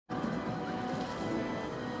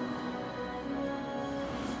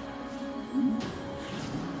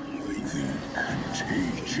The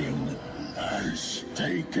contagion has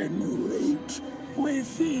taken root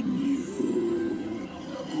within you.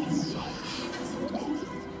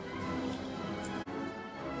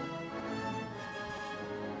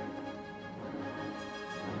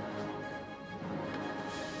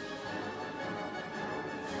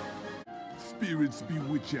 Spirits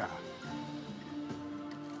bewitch ya.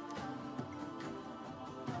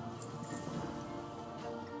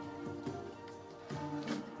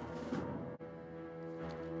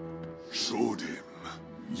 Show them,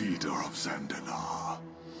 leader of Zandalar.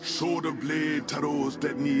 Show the blade to those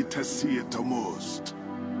that need to see it the most.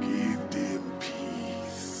 Give them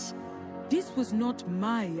peace. This was not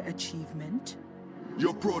my achievement.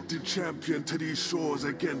 You brought the champion to these shores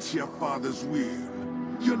against your father's will.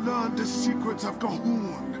 You learned the secrets of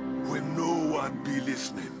Gahun when no one be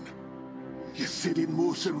listening. You set in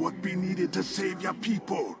motion what be needed to save your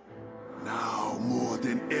people. Now more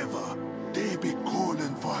than ever, they be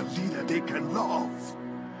calling for a leader they can love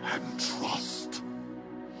and trust.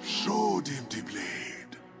 Show them the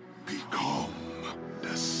blade. Become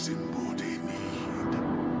the symbol they need.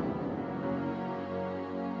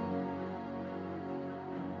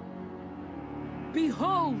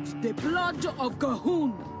 Behold the blood of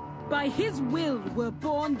Gahun. By his will were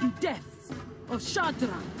born the deaths of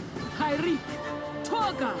Shadra, Hyrik,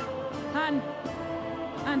 Torga, and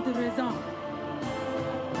Rezan.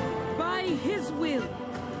 By his will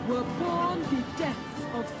were born the deaths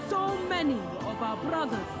of so many of our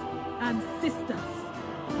brothers and sisters.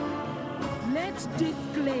 Let this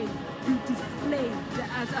glaive be displayed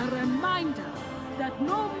as a reminder that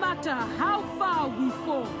no matter how far we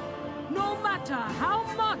fall, no matter how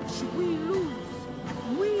much we lose,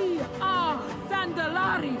 we are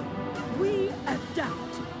Zandalari. We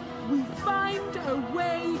adapt. We find a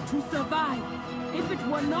way to survive. If it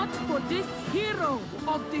were not for this hero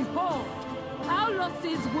of the Horde, our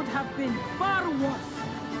losses would have been far worse.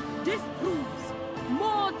 This proves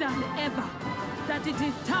more than ever that it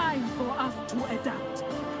is time for us to adapt,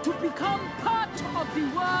 to become part of the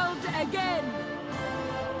world again.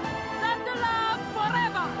 Zandalar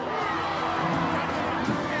forever!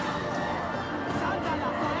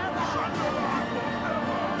 Zandalar forever!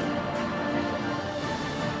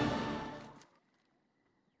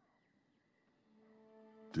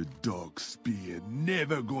 The dog spear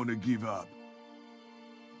never gonna give up.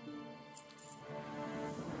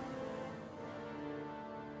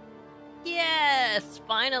 Yes,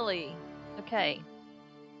 finally. Okay.